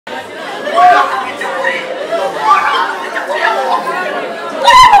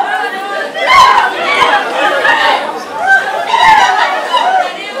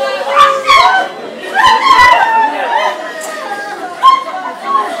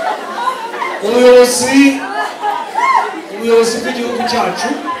ubuyobozi bw'igihugu cyacu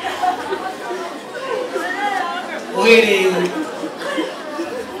uhereye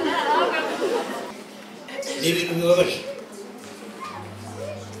ni ibintu bibabaje.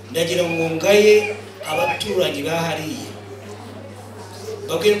 Ndagira ngo ngaye abaturanyi bahariye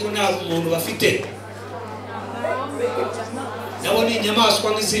babwiye ko nta muntu bafite, nabo ni inyamaswa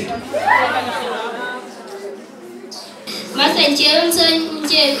nk'izindi. maze njyewe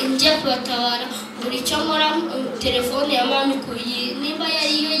njye kubatabara buri icyo nkora telefone ya mama ikuye, niba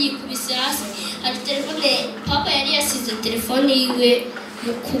yari iyo yikubise hasi, hari telefone papa yari yasize telefone yiwe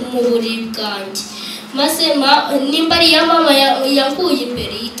mu buriri bwanjye, maze nimba ari iya mama yankuye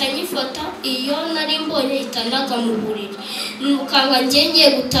imbere ihita nyifata, iyo nari mbonye itanaga mu buriri, mukanga ngiye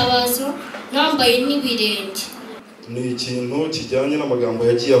gutabaza nambaye n'ibirenge. Ni ikintu kijyanye n'amagambo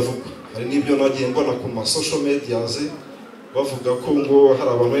yagiye avuga. Hari n'ibyo nagiye mbona ku ma social medias bavuga ko ngo hari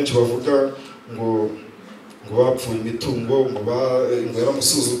abantu benshi bavuga ngo bapfuye imitungo, ngo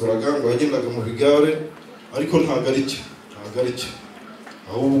yaramusuzuguraga, ngo yagendaga mu bigare, ariko ntabwo ari cyo,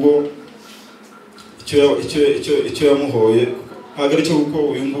 ahubwo icyo yamuhoye ntabwo ari cyo, kuko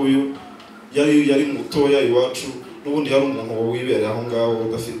uyu nguyu yari mutoya iwacu, n'ubundi yari umuntu wibereye aho ngaho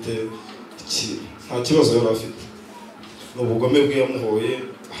udafite ikintu, nta kibazo yari afite, n'ubugome bwe yamuhoye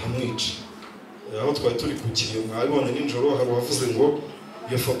aramwica. Aho twari turi ku kiriyo mwabibonye nijoro, hari uwavuze ngo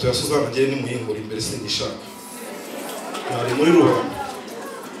iyo foto ya Suzana ngiye nimuyihura imbere singishaka, ntari muri rubanda.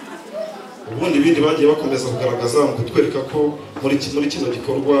 Ubundi ibindi bagiye bakomeza kugaragaza mu kutwereka ko muri kino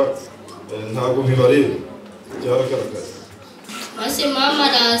gikorwa ntabwo bibareba, byaragaragaye. Maze mama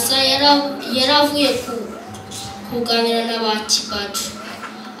araza, yaravuye kuganira na ba Kibacu,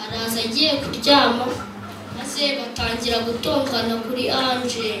 araza agiye kuryama, maze batangira gutongana kuri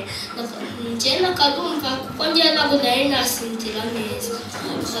Anje. Njye nakadumva kuko njye ntabwo nari nasinzira neza,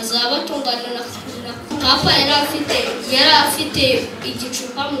 bazaba batongana na papa yari afite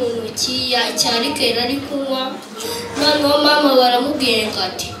igicupa mu ntoki cya rikeri ari kunywa, noneho mama baramubwiye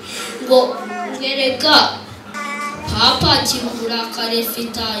ngo erega papa akibura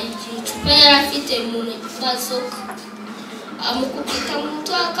karefita igicupa yari afite mu bazoka, amukubita mu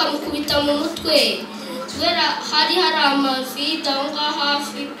mutwe, akamukubita mu mutwe kubera hari amavide aho ngaho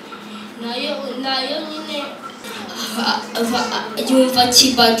hafi, nayo nyine yumva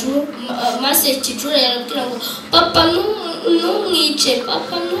Kibaju, maze Kijura yarabwira ngo papa ntumwice,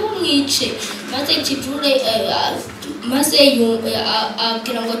 maze Kijura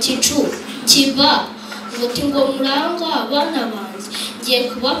abwira ngo kiba ngo murangwa abana banjye ngiye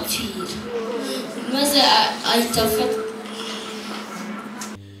kubapfira, maze ahita afata.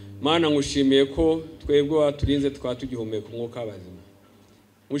 Mana ngushimiye ko twebwe waturinze twatugihumeka umwuka w'abazima,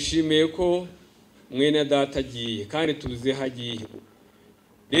 ngushimiye ko mwene data agiye kandi tuzi hagiye,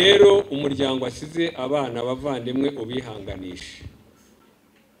 rero umuryango asize abana abavandimwe ubihanganisha.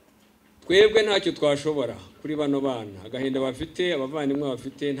 Twebwe ntacyo twashobora kuri bano bana, agahinda bafite, abavandimwe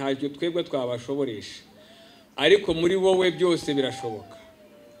bafite, ntacyo twebwe twabashoboresha, ariko muri wowe byose birashoboka.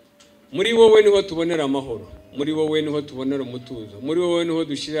 Muri wowe niho tubonera amahoro, muri wowe niho tubonera umutuzo, muri wowe niho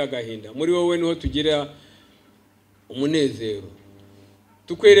dushirira agahinda, muri wowe niho tugira umunezero.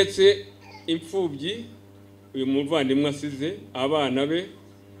 Tukweretse imfubyi uyu muvandimwe asize abana be,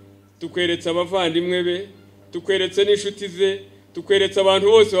 tukweretse abavandimwe be, tukweretse n'inshuti ze, tukweretse abantu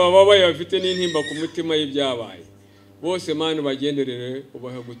bose bababaye bafite n'intimba ku mutima y'ibyabaye. Bose Mana ubagenderere,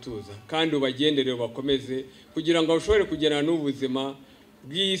 ubahe gutuza kandi ubagenderere bakomeze kugira ngo bashobore kugerana n'ubuzima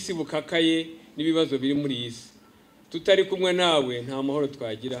bw'isi bukakaye n'ibibazo biri muri iyi si. Tutari kumwe nawe nta mahoro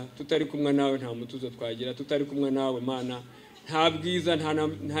twagira, tutari kumwe nawe nta mutuzo twagira, tutari kumwe nawe Mana nta bwiza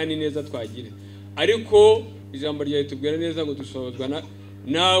nta n'ineza twagira. Ariko ijambo ryawe tubwira neza ngo dushobozwa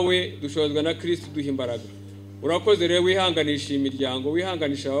nawe, dushobozwa na Kristo duha imbaraga. Urakoze rero, wihanganisha imiryango,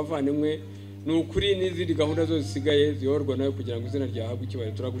 wihanganisha abavandimwe, ni ukuri n'izindi gahunda zose zisigaye ziyorwa nawe kugira ngo izina ryawe habwe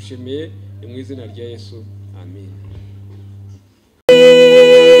icyubahiro. Turagushimiye mu izina rya Yesu, amen.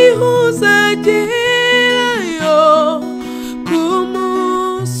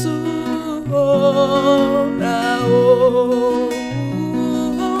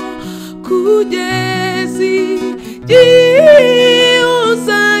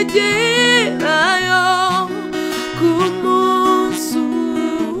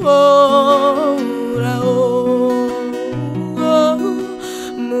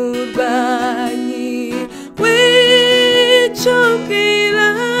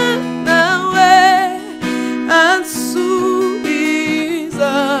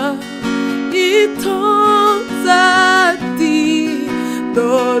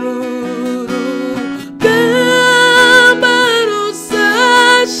 Doruru gambarusa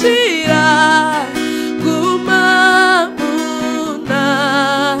shira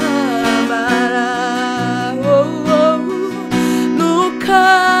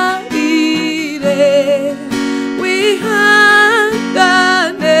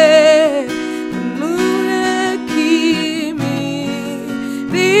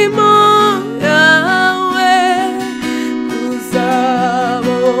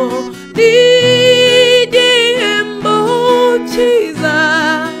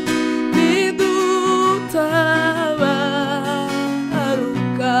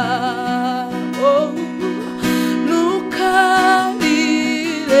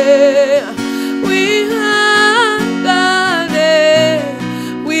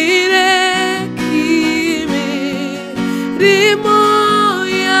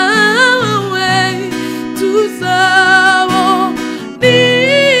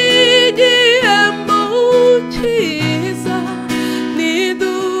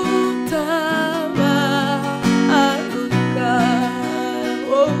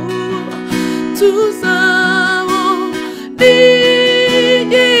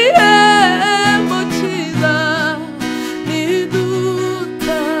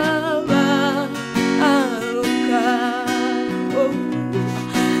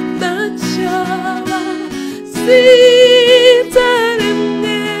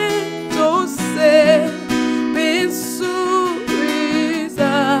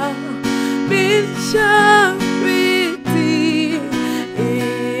shabiti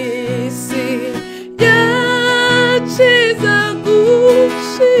isi yaciza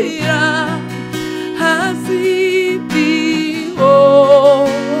gushira hazidi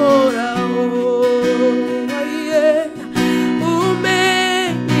oraho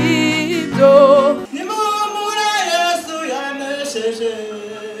umenido nimumure Yesu yanesheje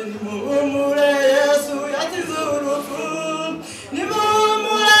nimumure Yesu yatize urupfu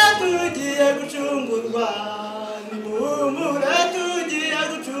nimumure tugiye gucungurwa nimumure tugiye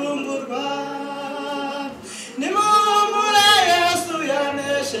gucungurwa nimumure Yesu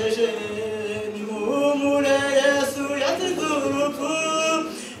yanesheje nimumure Yesu yatize urupfu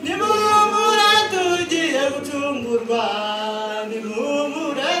nimumure tugiye gucungurwa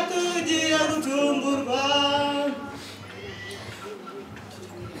nimumure tugiye gucungurwa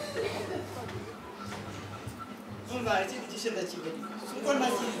umva iki gishenda kigali suko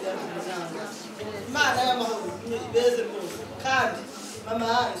ntakiriza kuzanga Imana y'amahoro ibeze rwose kandi mama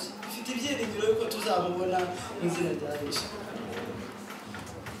Ange ifite ibyiringiro yuko tuzamubona mu izina rya Yesu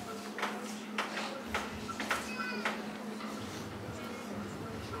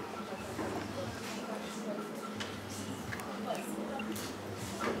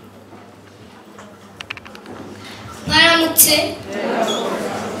mwaramutse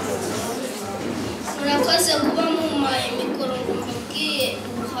murakoze kuba mumpaye mikoro ngo mbabwiye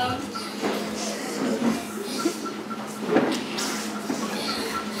ubuhamya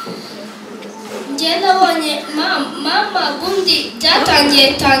njye nabonye mama bundi byatangiye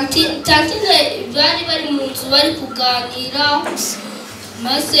tantine bari mu nzu bari kuganira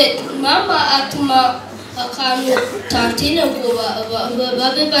maze mama atuma akantu tantine ngo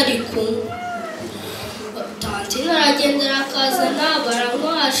babe bari kumwe tantine aragendera akazana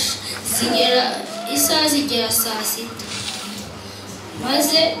baranywasha isaha zigera saa sita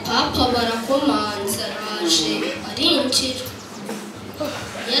maze papa barakomanza araje arinjira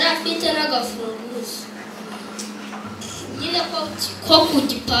yari afite n'agafunguzo nyine ko ku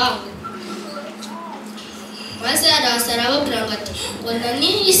gipangu maze araza arababwira ngo ati ngo na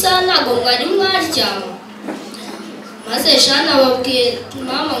n'iyi saha ntabwo mwari mwaryama maze Jeanne ababwiye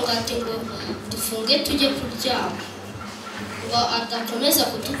mama ngo ati ngo dufunge tujye kuryama ngo adakomeza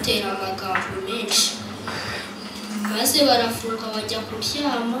kudutera amagambo menshi maze barafunga bajya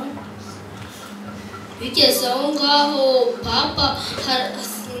kuryama bigeze aho ngaho papa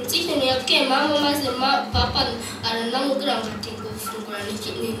sinzi ikintu yabwiye mama maze papa aranamubwira ngo ati ngo fungura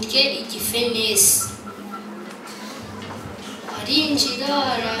nirye igifenesi arinjira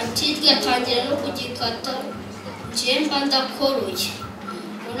arakirya atangira no kugikata njye mba ndakoroye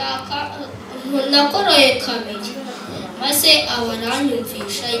nakoroye kabiri maze aba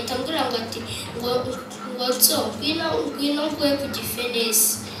aranyumvisha ahita ambwira ngo ati ngo nso ngwino nguhe ku gifenesi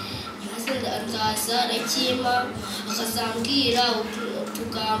maze ndaza arakima akazambwira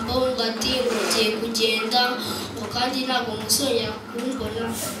utugambo ngo ati ngo ugiye kugenda ngo kandi ntabwo muzongera kumbona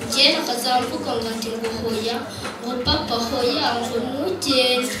njye akazamvuga ngo ati ngo hoya ngo papa hoya ngo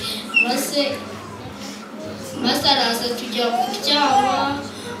ntugende maze araza tujya kuryama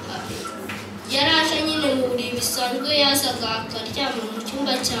yaraje nyine mu buriri bisanzwe yazaga akaryama mu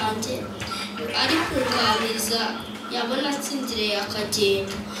cyumba cyanjye ari kunganiza yabona atsinziriye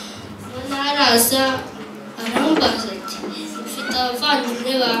akagenda none araza arambaza ati ufite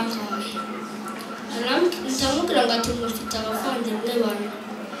abavandimwe bangahe ndamubwira ngo ati mufite abavandimwe bane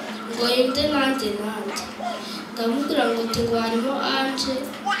ngo yinde nanjye ndamubwira ngo ati ngo harimo Ange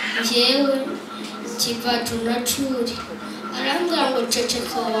njyewe Kivaju na Curi arambwira ngo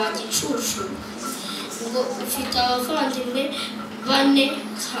ceceka wa gicucu ngo ufite abavandimwe bane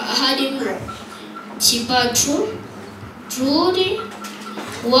harimo Kivaju Curi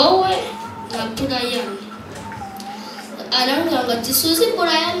wowe na Brian arambwira ngo ati suzi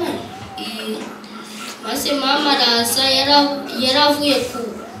Brian maze mama araza yaravuye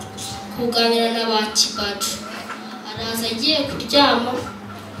kuganira na ba Kivaju araza agiye kuryama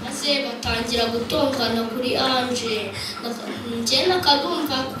maze batangira gutongana kuri Ange njye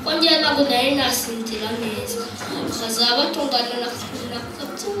nakabumva kuko njye ntabwo nari nasinzira neza bakazaba batongana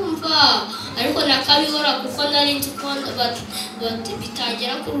nakabyumva ariko nakabibora kuko nari nzi ko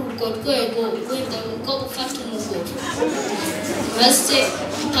bitagera kuri urwo rwego wenda rwo gufata umugore maze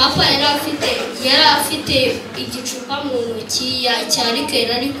papa yari afite igicupa mu ntoki cya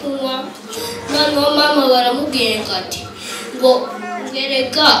rikeri ari kunywa noneho mama baramubwiye ngo ati ngo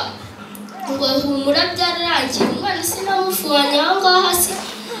ngereka ngo humura byararangiye umwana sinamufuranye aho ngaho hasi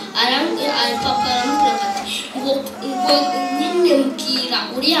papa aramubwira ati ngo nyine mbwira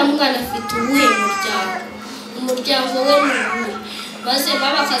uriya mwana afite uwuhe umuryango we ni uwuhe maze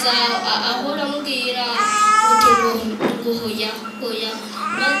mama akaza ahora amubwira ngo hoya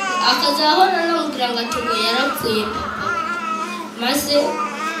akaza ahora amubwira ngo ati ngo yarapfuye papa. Maze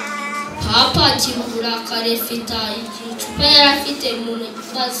papa akibura akarefita icupa yarafite mu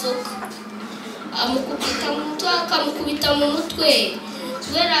bazoka akamukubita mu mutwe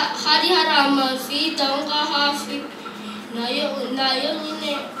kubera hari amavide aho ngaho hafi nayo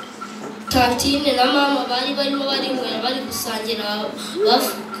nyine kantine na mama barimo bari gusangira bavuga.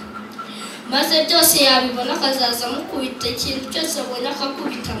 Maze byose yabibona akazaza amukubita ikintu cyose abonye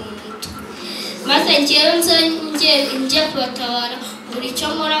akakubita mu mutwe. Maze ngewe njye kubatabara buri icyo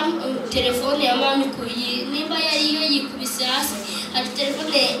nkora telefone ya mama niba yariyo yikubise hasi. Hari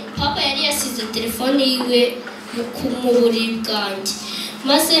telefone papa yari yasize telefone yiwe mu buriri bwanjye.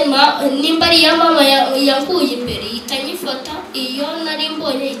 Maze nimba ari iya mama yankuye imbere ihita nyifata, iyo nari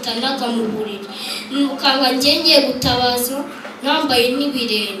mbonye ihita ndaga mu buriri. Nukanga ngiye gutabaza nambaye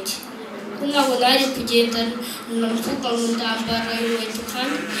n'ibirenge ntabwo nari kugenda mvuga ngo ndambara inkweto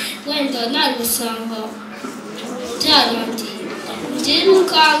kandi wenda nari gusanga byarangiye. Njye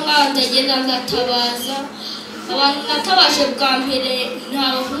nukanga ndagenda ndatabaza. Abantu natabaje bwa mbere ni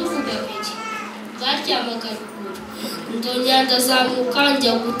abahungu babiri baryamaga ruguru. Ndongera ndazamuka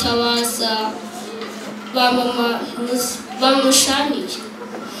njya gutabaza ba mama bamushaniye.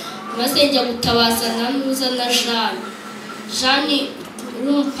 Maze njya gutabaza na Nuza na Jani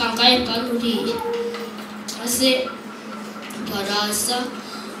n'umupangaye kandi uriye. Maze baraza.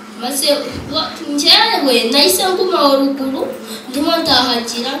 Maze njyewe nahise nguma aho ruguru ndimo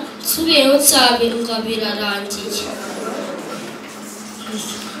ndahagira nsubiyeho nsanga birarangiye.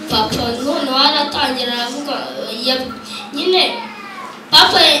 Papa noneho aratangira aravuga nyine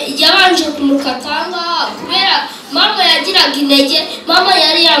papa yabanje kumukatanga kubera mama yagiraga intege. Mama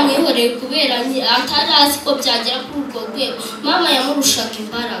yari yamwihoreye kubera atari azi ko byagera kuri urwo rwego. Mama yamurushaga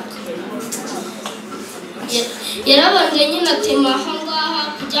imbaraga. Yarabanje nyine atema aha ngaha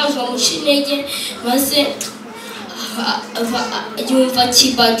kugira ngo amushe intege. Maze yumva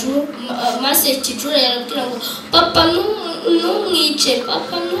kibaju. Maze kijura yarabwira ngo papa numwice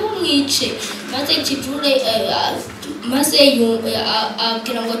papa numwice. Maze kijure maze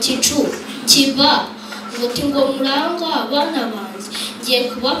abwira ngo kiba ngo ngo murangwa abana banjye ngiye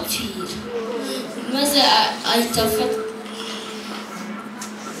kubapfira. Maze ahita afata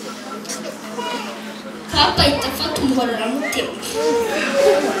papa ahita afata umuhoro aramutema.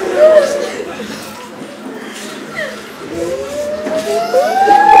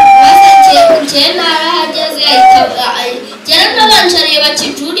 Maze njye narahageze njyana n'abanje areba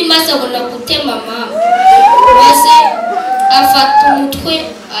kijuri maze abona gutema mama. Maze afata umutwe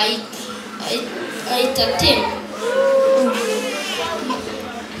ahita atema.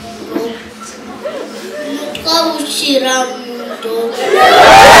 Umutwe awushyira mu ndobo.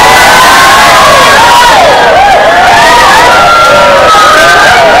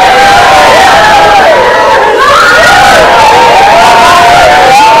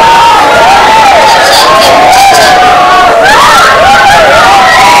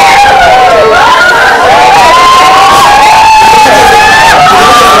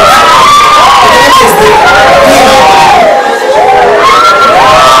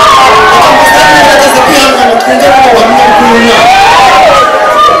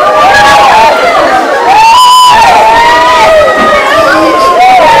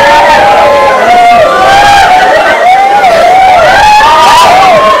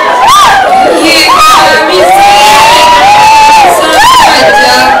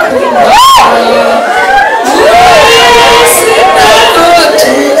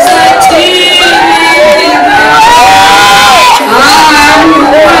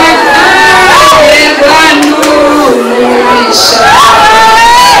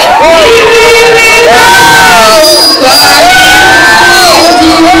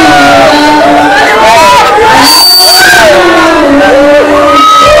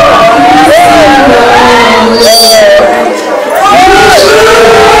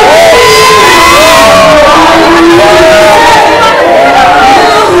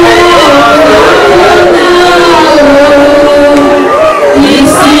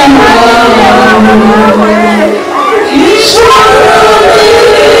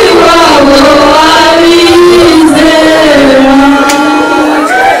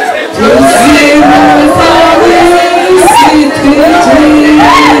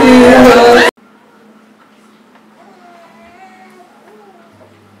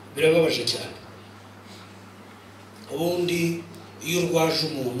 Birababaje cyane. Ubundi iyo urwaje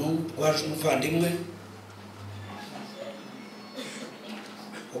umuntu rwaje umuvandimwe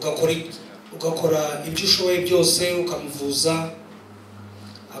ugakora ibyo ushoboye byose ukamuvuza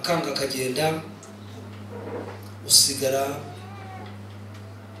akanga akagenda, usigara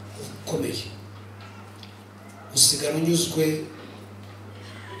ukomeye, usigara unyuzwe,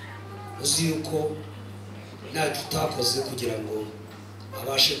 uzi yuko ntacyo utakoze kugira ngo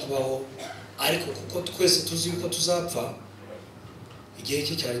abashe kubaho, ariko kuko twese tuzi yuko tuzapfa, igihe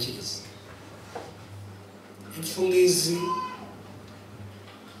cye cyari kigeze. Impfu nk'izi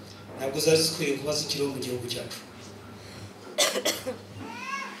ntabwo zari zikwiye kuba zikiriho mu gihugu cyacu.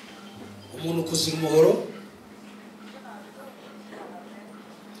 Umuntu kuzira umuhoro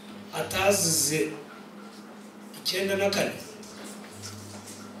atazize 94,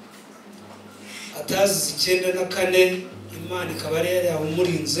 atazize 94, Imana ikaba yari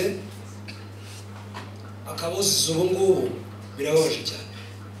yamurinze akabuziza ubu ngubu, birababaje cyane.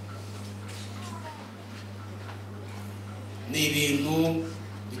 Ni ibintu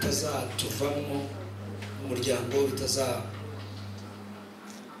bitazatuvamo umuryango, bitaza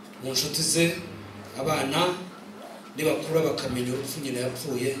mu nshuti ze, abana nibakura bakamenya urupfu nyina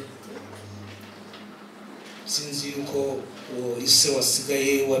yapfuye. Sinzi yuko uwo ise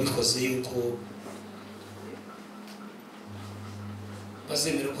wasigaye wabikoze yuko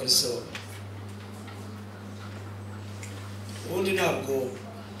bazemera ko ari se wabo. Ubundi ntabwo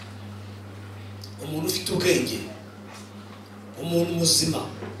umuntu ufite ubwenge, umuntu muzima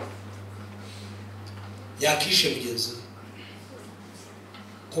yakishe mugenzi we,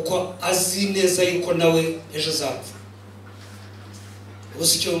 kuko azi neza yuko nawe ejo azapfa.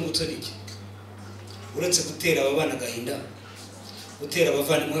 Ubuse icyo ngutse niki uretse gutera abana agahinda, gutera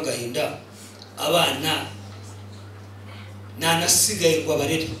abavandimwe agahinda, abana nanasigaye ngo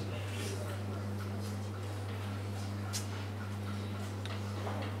abarere.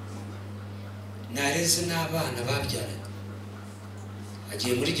 Nareze n'abana babyaranye,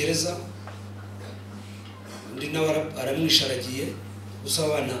 agiye muri gereza, undi nawe aramwisharagiye, gusa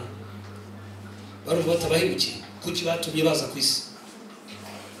abana barumva batabahemukiye. Kuki batumye baza ku isi?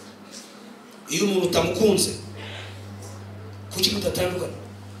 Iyo umuntu utamukunze, kuki mutatandukana?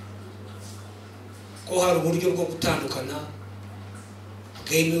 Ko hari uburyo bwo gutandukana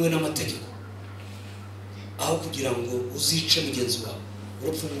bwemewe n'amategeko, aho kugira ngo uzice mugenzi wawe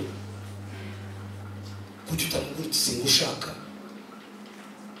urupfu n'ubu. Kuki utamugurutse singushaka,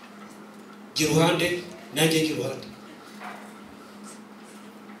 gira uruhande nanjye ngira uruhande.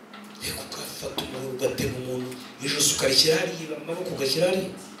 Reka ugafata umuntu ugatema umuntu ijosi ukarishyira hariya, amaboko ugashyira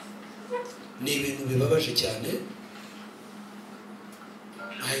hariya. Ni ibintu bibabaje cyane,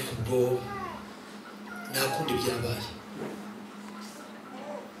 ariko ubwo nta kundi byabaye.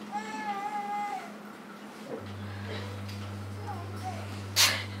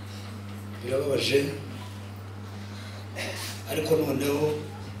 Birababaje, ariko noneho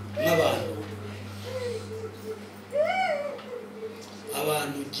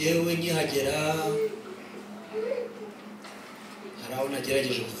n'abantu jyewe nkihagera hari aho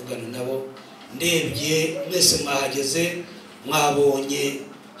nagerageje kuvugana nabo, ndebye mwese mwahageze mwabonye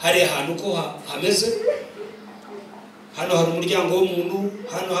hari ahantu ko hameze. Hano hari umuryango w'umuntu,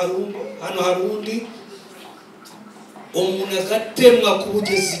 hano hari undi, umuntu agatemwa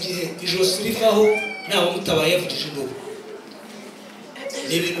kubugeza igihe ijosi rivaho ntawe mutabaye yavugije induru.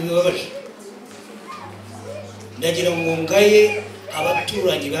 Ni ibintu bibabaje. Ndagira ngo ngaye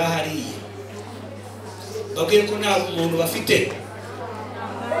abaturanyi bahariye babwiye ko nta muntu bafite,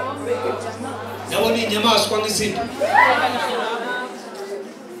 nabo ni inyamaswa nk'izindi.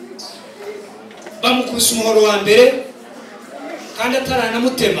 Bamukubise umuhoro wa mbere kandi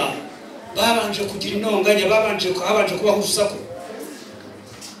ataranamutema, babanje kugira intonganya, habanje kubaho urusaku.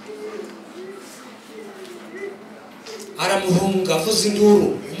 Aramuhunga avuza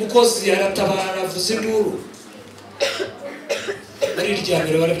induru, umukozi aratabara avuza induru. Muri irya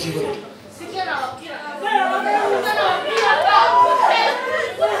mbere barabyibona.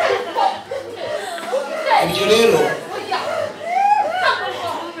 Ibyo rero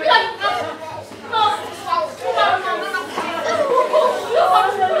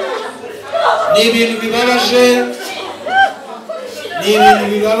ni ibintu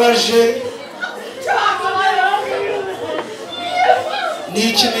bibabaje, ni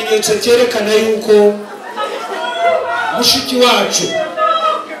ikimenyetso cyerekana yuko mushiki wacu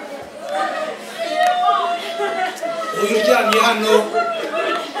uyu uryamye hano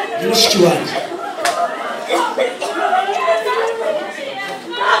ni mushiki wanjye.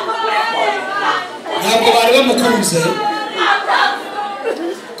 Ntabwo bari bamukunze,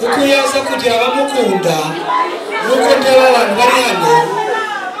 kuko yaza kugira abamukunda nuko ndeba abantu bari hano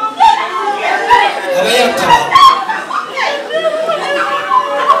aba yataba.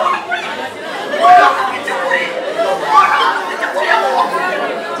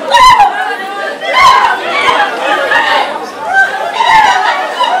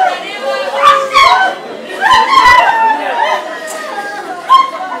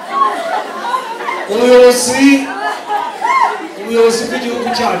 ubuyobozi bw'igihugu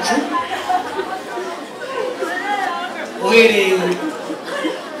cyacu uhereye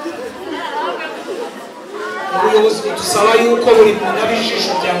ubuyobozi budusaba yuko buri muntu aba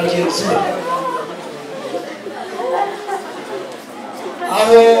ijisho rya mugenzi we,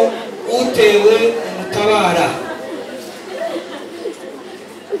 aho utewe umutabara,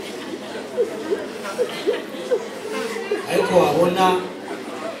 ariko wabona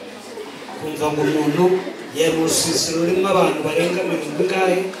kumva ngo umuntu yari mu rusisiro rurimo abantu barenga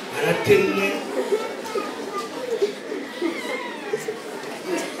 70 aratemwe,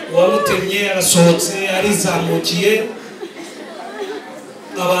 uwamutemye arasohotse arizamukiye,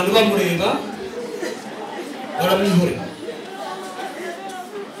 abantu bamureba baramwihorera.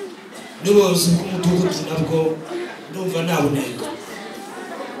 N'ubuyobozi bw'umudugudu nabwo ndumva ntabunenga,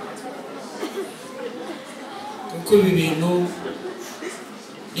 kuko ibi bintu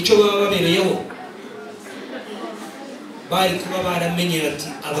nicyo baba babereyeho. Bari kuba baramenye ati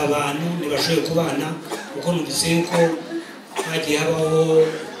aba bantu ntibashoboye kubana, kuko numvise yuko hagiye habaho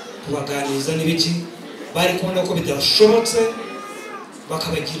kubaganiriza n'ibiki, bari kubona ko bidashobotse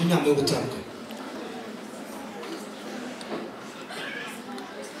bakabagira inama yo gutandukana.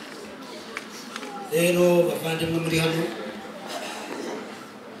 Rero bavandimwe muri hano,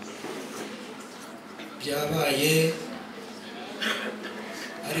 byabaye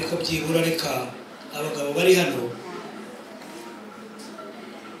ariko byibura reka abagabo bari hano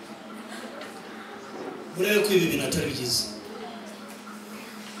murebe ko ibi bintu atari byiza.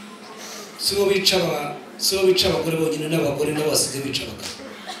 Sibo bica abagore bonyine, n'abagore nabo basigaye bica abagabo.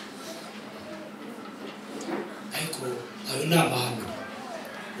 Ariko ayo ni amahano.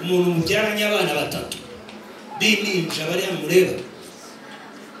 Umuntu mubyaranye abana 3 b'impinja bari mureba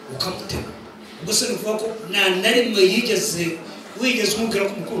ukamutema, ubwo se nukuvuga ko nta na rimwe wigeze umubwira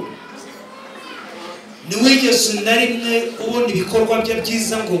ko mukuru, ntiwigeze na rimwe ubona ibikorwa bye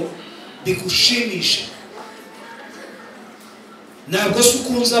byiza ngo bigushimishe. Ntabwo se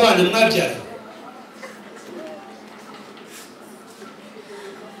ukunze abana mwabyara,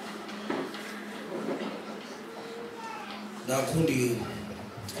 nta kundi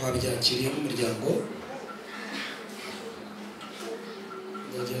twabyakiriye nk'umuryango.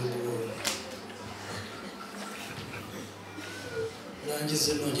 Ndagira ngo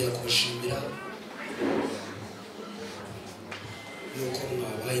nangize nongera kubashimira yuko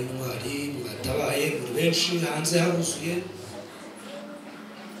mwabaye intwari, mwatabaye muri benshi, hanze haruzuye.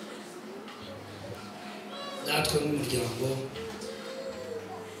 Natwe nk'umuryango,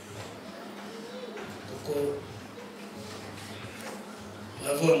 kuko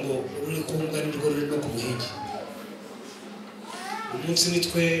baravuga ngo ururi kumbwa nirwo ruri no ku muhigi. Umunsi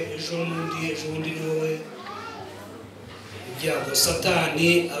nitwe, ejo bundi ni wowe. Ibyago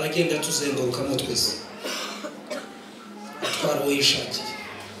Satani abagenda tuzengurukamo twese, atwara uwo yishakiye.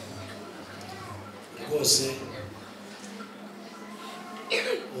 Rwose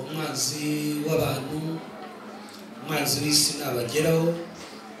uwo mwanzi w'abantu, umwanzi w'isi nabageraho,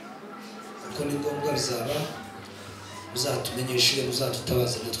 kuko ni ngombwa bizaba, muzatumenyeshe,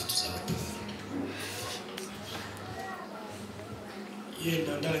 muzadutabaze, natwe tuzabatabara.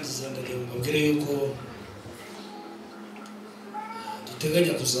 Yenda ndangiza ndagira ngo mbabwire yuko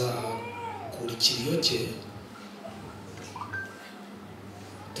duteganya kuzakura ikiriyo cye,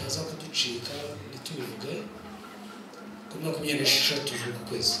 taza kuducika ntitubivuge, ku 26 z'uku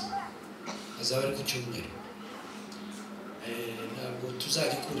kwezi azaba ari ku cyumweru. Ntabwo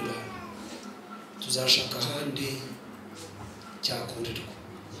tuzagikurira, tuzashaka ahandi cyakurirwa.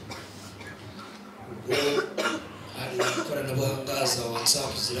 Ubwo hari ikoranabuhanga za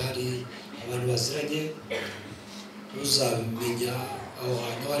WhatsApp zirahari, abantu baziranye, uzabimenya aho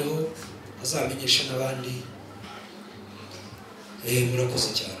hantu hariho azamenyesha n'abandi. Murakoze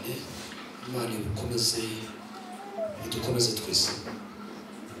cyane, Imana idukomeze twese.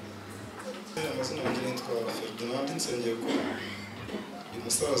 Amazina yanjye nitwa Ferdinand nsengeye ko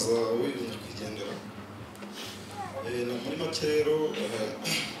umusaza w'ibintu kwigendera. Muri make rero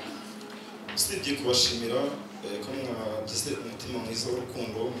usibye kubashimira ko mwagize umutima mwiza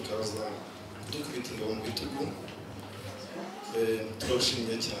w'urukundo mukaza kudukubita ingabo mu bitugu,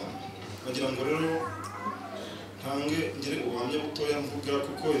 turabashimiye cyane. Nagira ngo rero ntange ngire ubuhamya butoya mvuga,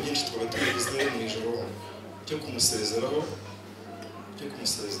 kuko ibyinshi twaba tubivuze mu ijoro ryo kumusezeraho.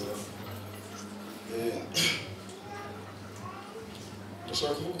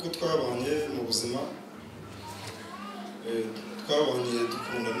 Ndashaka kuvuga ko twabanye mu buzima, twabanye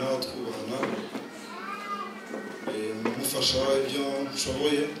dukundana, twubahana, mufasha ibyo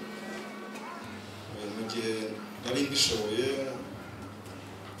nshoboye mu gihe nari mbishoboye,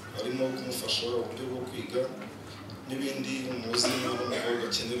 arimo kumufasha uburyo bwo kwiga n'ibindi mu buzima n'umukobwa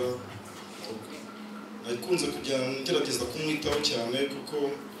akenera. Nakunze kujya ngerageza kumwitaho cyane kuko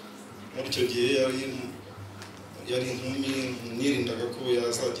muri icyo gihe yari inkumi, nirindaga ko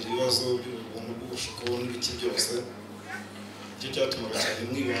yazagira ibibazo by'ubuntu bw'ubushuko n'ibiki byose. Icyo cyatumaga cyane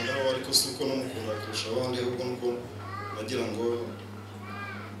mwibandaho, ariko si uko namukunda kurusha abandi, ahubwo nuko nagira ngo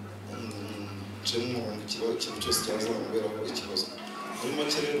ncemo umurongo ikintu cyose cyazamuberaho ikibazo. Muri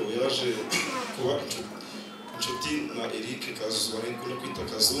make rero yaje kuba inshuti na Eric Kazuzu, bari kwita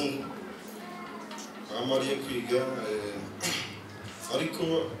Kazungu, amariye kwiga, ariko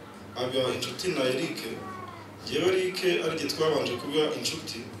aba inshuti na Eric. Jewe Eric ariko twabanje kuba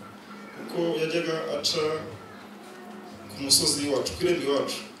inshuti kuko yajyaga aca ku musozi wacu kwirembe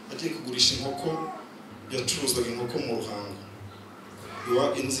wacu, agiye kugurisha inkoko, yacuruzaga inkoko mu Ruhango.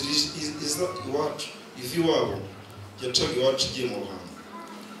 Inzira iza iwacu ivi wabo yacaga iwacu igiye mu Ruhango,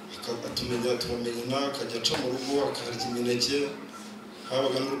 tumenya akajya aca mu rugo akarya imineke,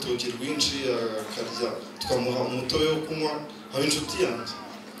 habaga n'urutoki rwinshi akarya, tukamuha umutobe wo kunywa. Aba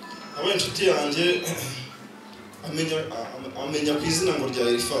inshuti yanjye amenya ku izina ngo rya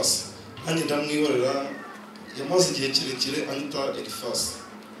Elifasi, nanjye ndamwihorera. Yamaze igihe kirekire anyita Elifasi.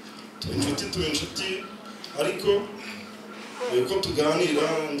 Tuba inshuti, ariko uko tuganira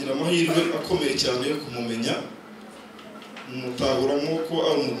ngira amahirwe akomeye cyane yo kumumenya, mutahuramo ko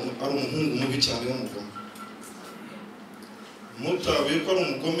ari umuhungu mubi cyane w'umugome. Mutabuye ko ari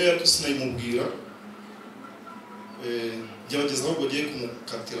umugome, ariko sinayimubwira. Gerageza ahubwo agiye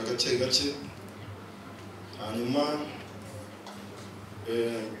kumukatira gake gake, hanyuma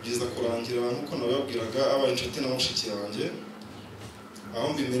biza kurangira nk'uko nababwiraga aba inshuti na mushiki wanjye. Aho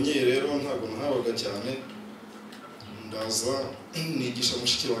mbimenyeye rero ntabwo nahabaga cyane, ndaza nigisha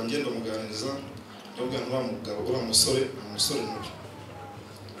mushiki wanjye, ndamuganiriza, ndabwira nta mugabo, uriya musore ni umusore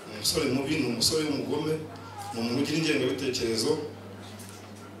mubi, ni umusore w'umugome, ni umuntu ugira ingengabitekerezo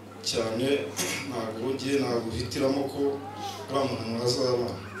cyane, ntabwo uhitiramo ko uriya muntu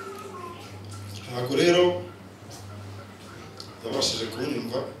mwazabana. Ntabwo rero yabashije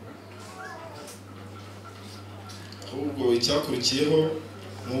kunyumva, ahubwo icyakurikiyeho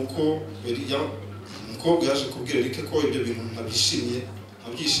ni uko umukobwa yaje kubwira Eric ko ibyo bintu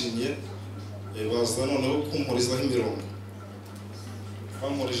ntabyishimiye, baza noneho kumpurizaho imirongo.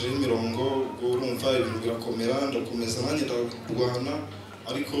 Bampurijeho imirongo, urumva ibintu birakomera, ndakomeza nanjye ndarwana,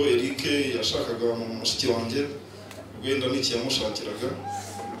 ariko Eric yashakaga mushiki wanjye, wenda n'iki yamushakiraga.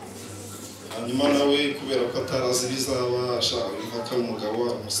 Hanyuma nawe kubera ko atarazi bizaba, ashaka impaka umugabo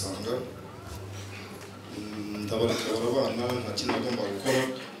aramusanga, ndabareka barabana, nta kintu agomba gukora.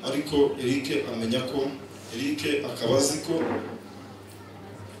 Ariko Eric amenya ko akaba azi ko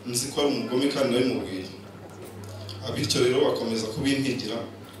nzi ko ari umugome kandi nabimubwiye. Bityo rero akomeza kubimpigira.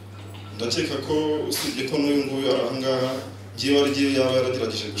 Ndakeka ko usibye ko n'uyu nguyu ari aha ngaha, ngiye warigiye yaba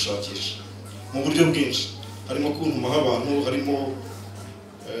yaragerageje gushakisha mu buryo bwinshi, harimo kuntumaho abantu, harimo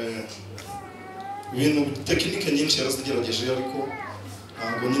ibintu tekinike nyinshi yarazigerageje, ariko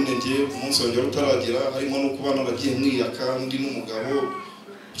ntabwo nyine ngiye umunsi wanjye utaragera, harimo no kuba naragiye mwiyaka ndi n'umugabo,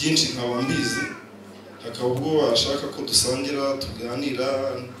 byinshi nkaba mbizi. Hakaba ubwo ashaka ko dusangira tuganira,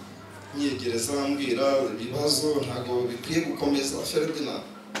 nyegereza ambwira ibibazo ntabwo bikwiye gukomeza, Ferdinand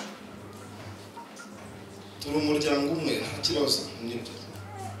turi umuryango umwe, nta kibazo n'ibyo.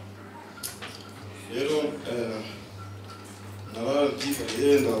 Rero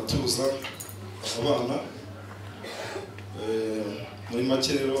narabyigaye, ndatuza abana. Muri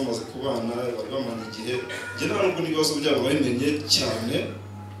make rero bamaze kubana, bari bamanye igihe, njye nta nubwo n'ibibazo byabo babimenye cyane,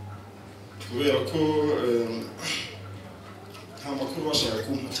 kubera ko nta makuru bashaka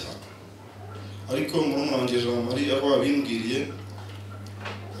kumpa cyane. Ariko murumuna wanjye Jean Marie aho abimbwiriye,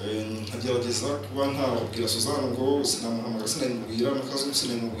 nkagerageza kuba ntababwira Suzanne ngo sinamuhamagara, sinamubwira na Kazungu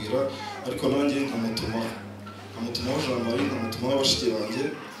sinamubwira, ariko nanjye nkamutumaho Jean Marie, nkamutumaho bashiki banjye,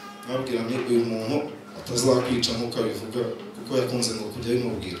 nababwira nti uyu muntu atazakwica nk'uko abivuga, kuko yakunze ngo kujya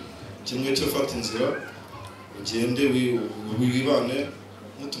bimubwira. Kimwe cyo fata inzira ugende wibane,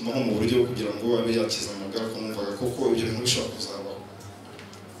 mutumaho mu buryo kugira ngo abe yakiza amagara, kumvaga koko ibyo bintu bishobora kuzabaho.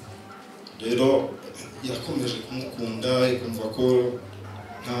 Rero yakomeje kumukunda, ikumva ko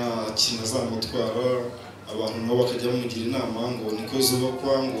nta kintu azamutwara. Abantu nabo bakajya bamugira inama ngo niko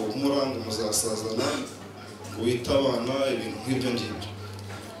zubakwa, ngo humura, ngo muzasazana, ngo wite abana, ibintu nk'ibyo ngibyo.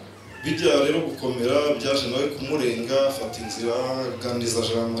 Bijya rero gukomera, byaje nawe kumurenga, afata inzira aganiriza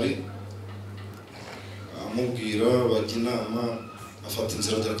Jean Marie, amubwira, bajya inama, afata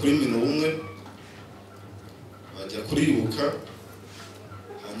inzira ajya kuri Minubumwe, ajya kuribuka.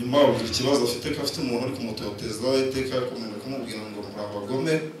 Hanyuma abwira ikibazo afite, ko afite umuntu uri kumutoteza, iteka kumubwira ngo muri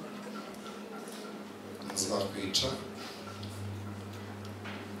abagome, azakwica.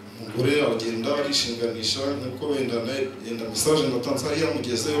 Umugore aragenda arishinganisha nuko wenda message natanze hari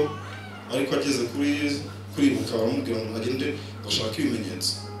yamugezeho, ariko ageze kuri buka baramubwira ngo agende bashaka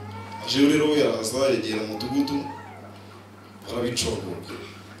ibimenyetso. Aje rero yaraza yegera mu mudugudu arabicogoka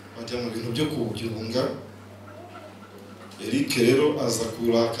ajya mu bintu byo kubyunga. Eric rero aza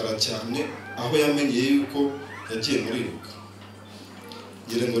kurakara cyane aho yamenyeye yuko yagiye muri buka.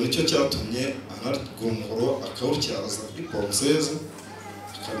 Ngira ngo nicyo cyatumye anarwumuro akawutyaza kuri ponseze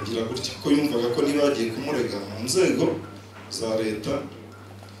akagira gutya ko yumvaga ko niba yagiye kumurega mu nzego za leta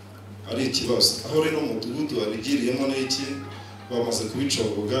ari ikibazo. Aho rero mu mudugudu abigiriyemo n'iki bamaze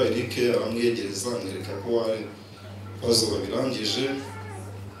kubicogoga, Eric aramwiyegereza amwereka ko wari bazo babirangije.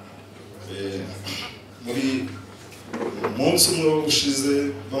 Muri umunsi umwe ushize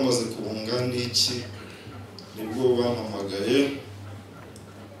bamaze kubunga n'iki nibwo bampamagaye,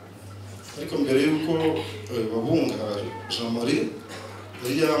 ariko mbere yuko babunga Jean Marie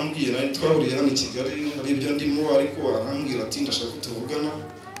yari yambwiye nawe twahuriye hano i Kigali hari ibyo ndimo, ariko arambwira ati ndashaka tuvugana,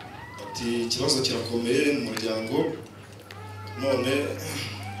 ati ikibazo kirakomeye mu muryango, none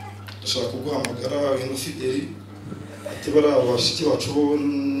ndashaka kuguhamagara ibintu Fideli ati bara bashiki bacu bo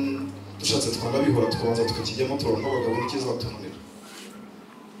dushatse twanabihora tukabanza tukakijyamo turabona abagabo n'ikizatunanira.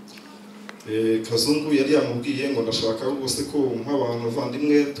 Kazungu yari yamubwiye ngo ndashaka rwose ko nk'abantu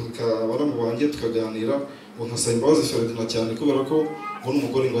bavandimwe tukabara mu banjye tukaganira, ngo nkasaba imbabazi Ferdinand cyane kubera ko ngo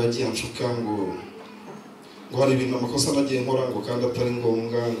n'umugore ngo yagiye anshuka ngo hari ibintu amakosa nagiye nkora ngo kandi atari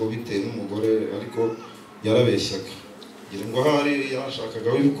ngombwa ngo bitewe n'umugore, ariko yarabeshyaga. Ngira ngo hari yarashakaga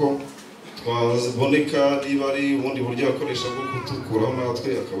yuko twaziboneka niba ari ubundi buryo akoresha bwo kutukuraho natwe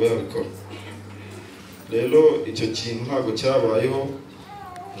akaba yabikora. Rero icyo kintu ntabwo cyabayeho.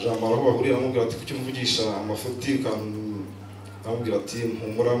 Jean Marie aho bahurira aramubwira ati kuki umuvugisha amafuti, aramubwira ati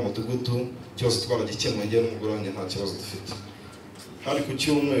mpumura mu mudugudu cyose twaragikemuye njye n'umugore wanjye nta kibazo dufite. Hari ku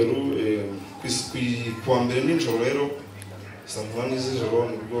cyumweru kuwa mbere nijoro rero saa 8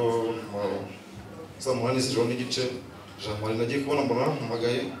 z'ijoro nibwo saa 8 z'ijoro n'igice Jean Marie nagiye kubona mbona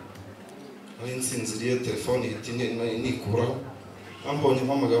mpamagaye, nari nsinziriye telefone ihita nikuraho, ambonye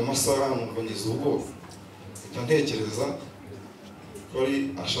mpamagaye amasaha numva ngize ubwoba, ntekereza ko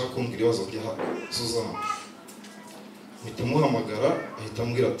ari ashaka kumbwira ibibazo bya Suzana. Mpita muhamagara ahita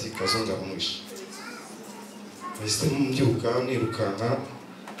ambwira ati Kazungu aramwishe. Nahise mbyuka nirukanka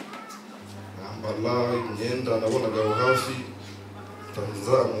nambara imyenda nabonaga aho hafi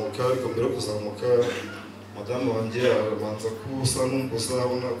nzamuka, ariko mbere yo kuzamuka madamu wanjye arabanza kusa n'umbuza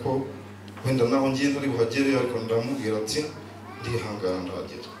abona ko wenda naho ngiye ntari buhagere, ariko ndamubwira ati ndihangana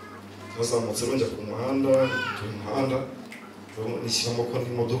ndahagera. Nazamutse njya ku muhanda nishyiramo ko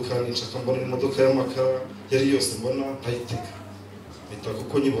n'imodoka ninshaka mbona imodoka y'amakara yari yose mbona ntayitega, mpita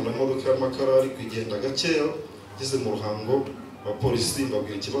kuko nyibona imodoka y'amakara ariko igenda gakeya. Ngeze mu ruhango abapolisi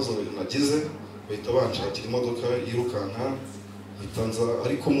mbabwira ikibazo nagize, bahita banshakira imodoka yirukanka mpita nza,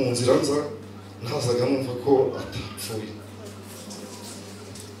 ariko mu nzira nza nazaga numva ko atapfuye,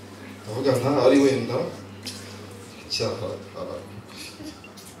 avuga nta ari wenda icyaha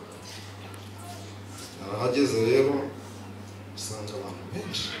narahageze. Rero usanga abantu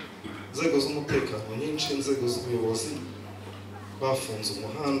benshi, inzego z'umutekano nyinshi, inzego z'ubuyobozi bafunze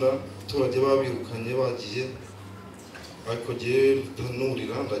umuhanda, abaturage babirukanye bagiye, ariko ngiye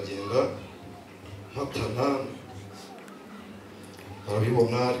nurira ndagenda mpatana,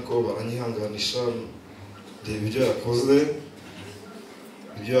 barabibona ariko baranyihanganisha. Ndeba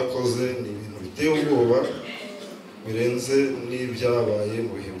ibyo yakoze ni ibintu biteye ubwoba birenze n'ibyabaye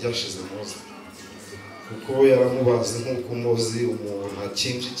mu bihe byashize muzi, kuko yaramubaze nk'uko umuzi umuntu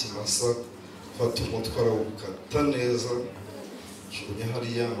akinje ikimasa, fata umutwe arawukata neza jugunya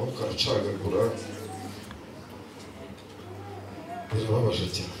hariya amaboko aracagagura, birababaje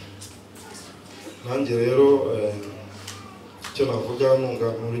cyane. Nanjye rero icyo navuga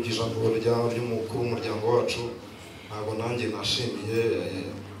nunganura ijambo ry'umukuru w'umuryango wacu, ntabwo nanjye nashimiye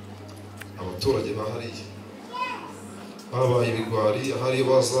abaturage bahariye babaye ibigwari, ahari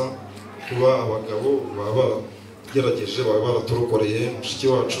baza kuba abagabo baba baragerageje, baba baraturokoreye mushiki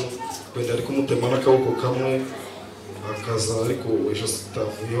wacu, wenda ari kumutema n'akaboko kamwe akaza, ariko ejo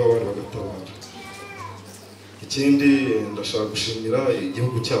sitavuyeho abandi bagatabara. Ikindi ndashaka gushimira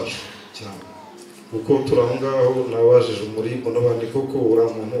igihugu cyacu cyane, kuko turi aho ngaho nabajije umurimo n'abandi koko uriya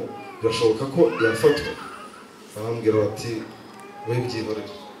muntu birashoboka ko yafatwa, barambwira bati we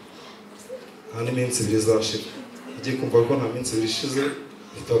byihorere nta n'iminsi 2 izashira. Agiye kumva ko nta minsi 2 ishize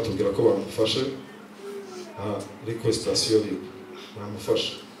bahita batubwira ko bamufashe, ariko sitasiyo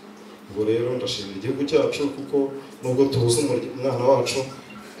bamufashe. Ubwo rero ndashimira igihugu cyacu, kuko nubwo tubuze umwana wacu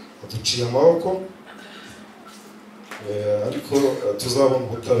aduciye amaboko, ariko tuzabona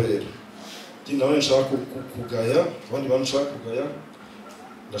ubutabera. Nawe nshaka kugaya abandi bantu nshaka kugaya,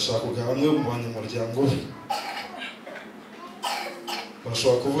 ndashaka kugaya bamwe mu banyamuryango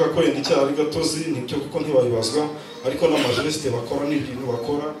bashobora kuvuga ko yenda icyaha ari gatozi nibyo kuko ntibayibazwa, ariko n'amajeresite bakora n'ibintu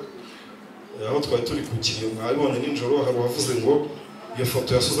bakora. Aho twari turi ku kiriyo mwabibonye nijoro, hari uwavuze ngo iyo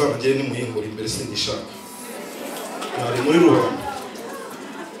foto ya Suzana ngiye nimuyingura imbere singishaka, nari muri rubanda.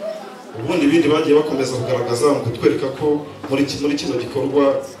 Ubundi ibindi bagiye bakomeza kugaragaza mu kutwereka ko muri kino gikorwa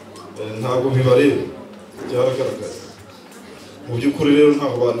ntabwo bibareba, byaragaragaye. Mu by'ukuri rero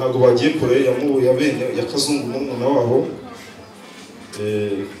ntabwo bagiye kure ya bene ya Kazungu n'umwana wabo,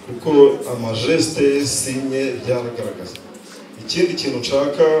 kuko amajeste sinye byaragaragaza. Ikindi kintu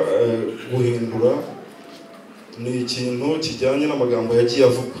nshaka guhindura ni ikintu kijyanye n'amagambo yagiye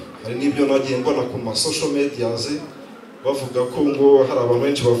avuga. Hari n'ibyo nagiye mbona ku ma social medias bavuga ko ngo hari abantu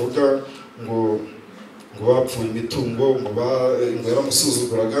benshi bavuga ngo bapfuye imitungo, ngo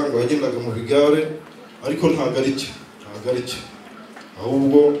yaramusuzuguraga, ngo yagendaga mu bigare, ariko ntabwo ari cyo.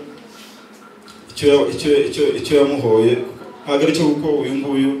 Ahubwo icyo yamuhoye ntabwo ari cyo, kuko uyu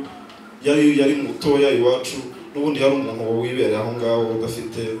nguyu yari mutoya iwacu, n'ubundi hari umuntu wibereye aho ngaho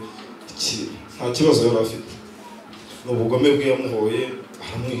udafite nta kibazo yari afite. Ni ubugome bwe yamuhoye,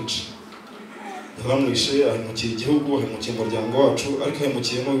 aramwishe, ahemukiye igihugu, ahemukiye umuryango wacu, ariko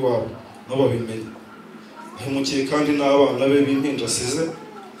ahemukiye n'uw'iwabo nabo babimenye. Ahemukiye kandi n'abana be b'impinja asize,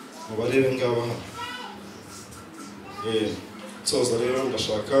 ngo barebe ngaba hano. Nsoza rero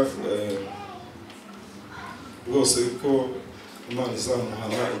ndashaka rwose ko Imana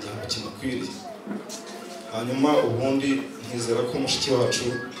izamuhana igihano kimukwiriye, hanyuma ubundi nkizera ko mushiki wacu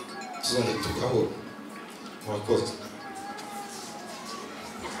tuzongera tugahura. Murakoze.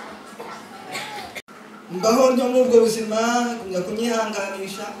 mbaho ntyo muri ubwo buzima, kumya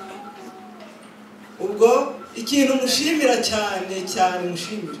kunyihanganisha. Ubwo ikintu mushimira cyane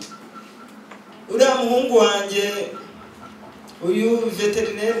mushimira uriya muhungu wanjye, uyu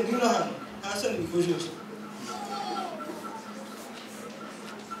veterineri ngwino hano, nta soni bikujije.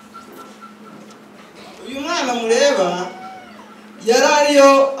 Uyu mwana mureba yari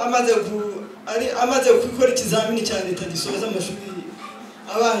ariyo amaze gukora ikizamini cya leta gisoza amashuri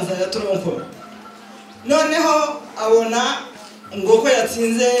abanza ya tronco. Noneho abona ngo ko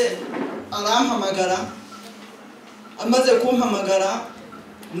yatsinze, arampamagara. Amaze kumpamagara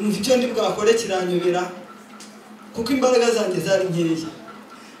numva icyo ndi bwakore kiranyobera, kuko imbaraga zanjye zari nkeya.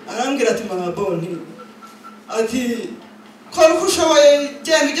 Arambwira ati mama Boni, ati kora uko ushoboye,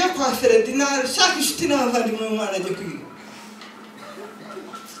 genda ujya kwa Ferdinand, shaka inshuti n'abavandimwe umwana ajye kwiga.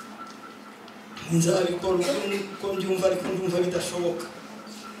 Nzabikora uko mbyumva, ariko ndumva bidashoboka.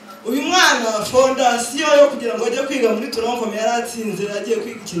 Uyu mwana fondasiyo yo kugira ngo ajye kwiga muri Toronko yari atsinze, agiye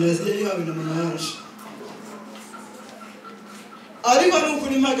kwiga Kinaziya yihawe na mama yanje. Ariko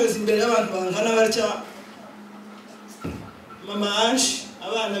n'ukuri mpagaze imbere y'abantu bangana batya, mama yanje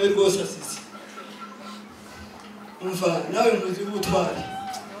abana be rwose asize. Umva nawe nkuzi ubutwari.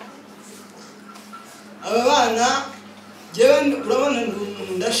 Aba bana jewe urabona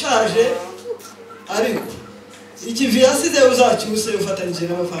ndashaje, ariko ikivi yasize uzacyuse ufatanyije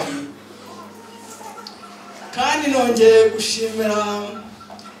n'abavandimwe. Kandi nongeye gushimira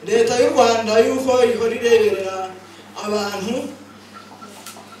leta y'u Rwanda yuko ihora ireberera abantu.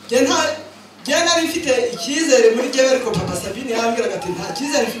 Nari mfite icyizere muri jyewe, ariko papa Sabine yambwiraga ati nta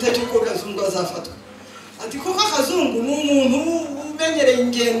cyizere mfite cy'uko Kazungu azafatwa. Ati kuko Kazungu ni umuntu umenyereye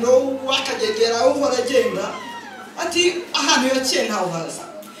ingendo w'akagegera, uhora agenda, ati ahantu yaciye ntaho haza.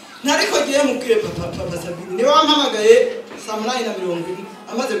 Nariko giye mubwire papa Sabine niwe wampamagaye saa 8:40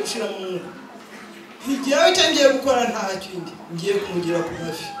 amaze gushira mu mwuka. Ntigiyewe icyo ngiye gukora nta kindi, ngiye kumugira ku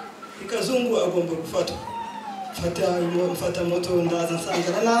mafi. Kazungu agomba gufatwa. Mfata moto ndaza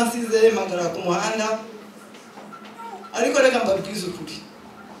nsangana nansize magara ku muhanda. Ariko reka mbabwize ukuri,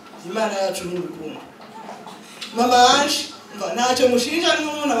 Imana yacu n'urukundo. Mama yanje ntacyo mushinja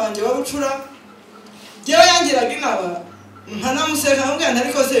n'umuntu wanjye wabucura. Jewe yangiraga inama, nkanamuseka nkamubwira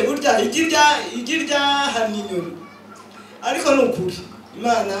ariko se burya igirya haninyoni. Ariko n'ukuri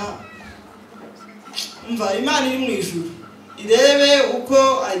Imana iri mu ijuru irebe uko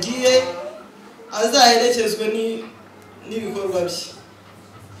agiye azaherekezwe n'ibikorwa bye.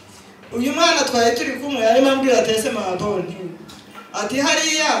 Uyu mwana twaye turi kumwe yarimo ambwira atese mama Boni, ati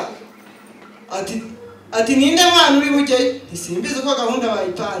hariya, ati ninde mwana uri bujye, ntisimbize uko gahunda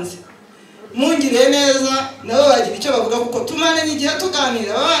bayipanze. Mungiriye neza nabo bagira icyo bavuga, kuko tumaranye igihe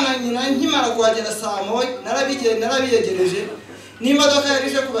tuganira. Abana nyina nkimara kuhagera saa 9 narabiyegereje, n'imodoka yari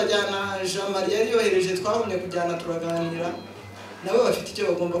ije kubajyana, Jean Marie yari yohereje, twabonye kujyana turaganira. Nabo bafite icyo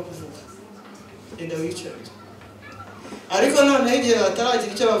bagomba kuvuga. Enda wicare. ariko noneho igihe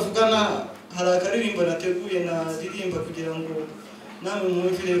bataragira icyo bavugana hari akaririmbo nateguye naririmba kugira ngo namwe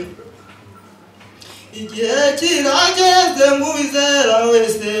mwumvire. Igihe kirageze ng'uwizera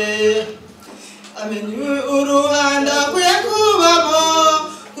wese amenye uruhande akwiye kubamo,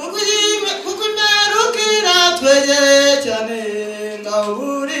 kuko imerukira twegereye cyane, ngaho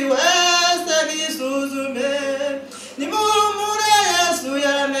buri wese nisuzume. Nimuhumure Yesu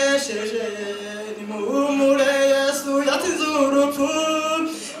yaranesheje, nimuhumure Yesu yatsinze urupfu,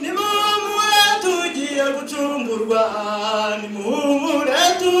 nimuhumure tugiye gucungurwa, nimuhumure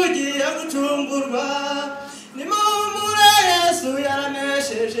tugiye gucungurwa, nimuhumure Yesu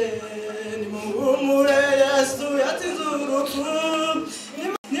yaranesheje, nimuhumure Yesu yatsinze urupfu,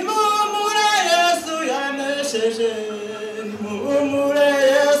 nimuhumure Yesu yaranesheje, nimuhumure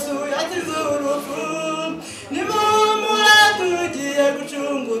Yesu yatsinze urupfu, nimuhumure tugiye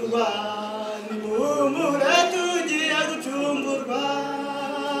gucungurwa, nimuhumure tugiye gucungurwa,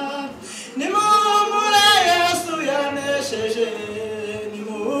 nimuhumure Yesu yaranesheje,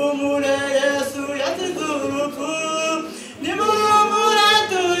 nimuhumure Yesu yatsinze urupfu, nimuhumure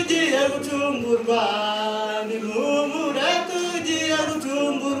tugiye gucungurwa, nimuhumure tugiye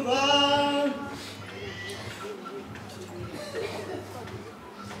gucungurwa.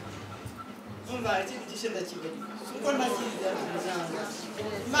 Umva iki gishe ndakibona kuko ntakizi ariko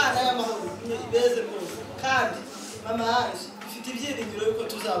Imana y'amahoro ibeze rwose, kandi mama Ange ifite ibyiringiro yuko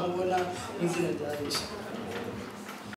tuzamubona mu izina rya Yesu.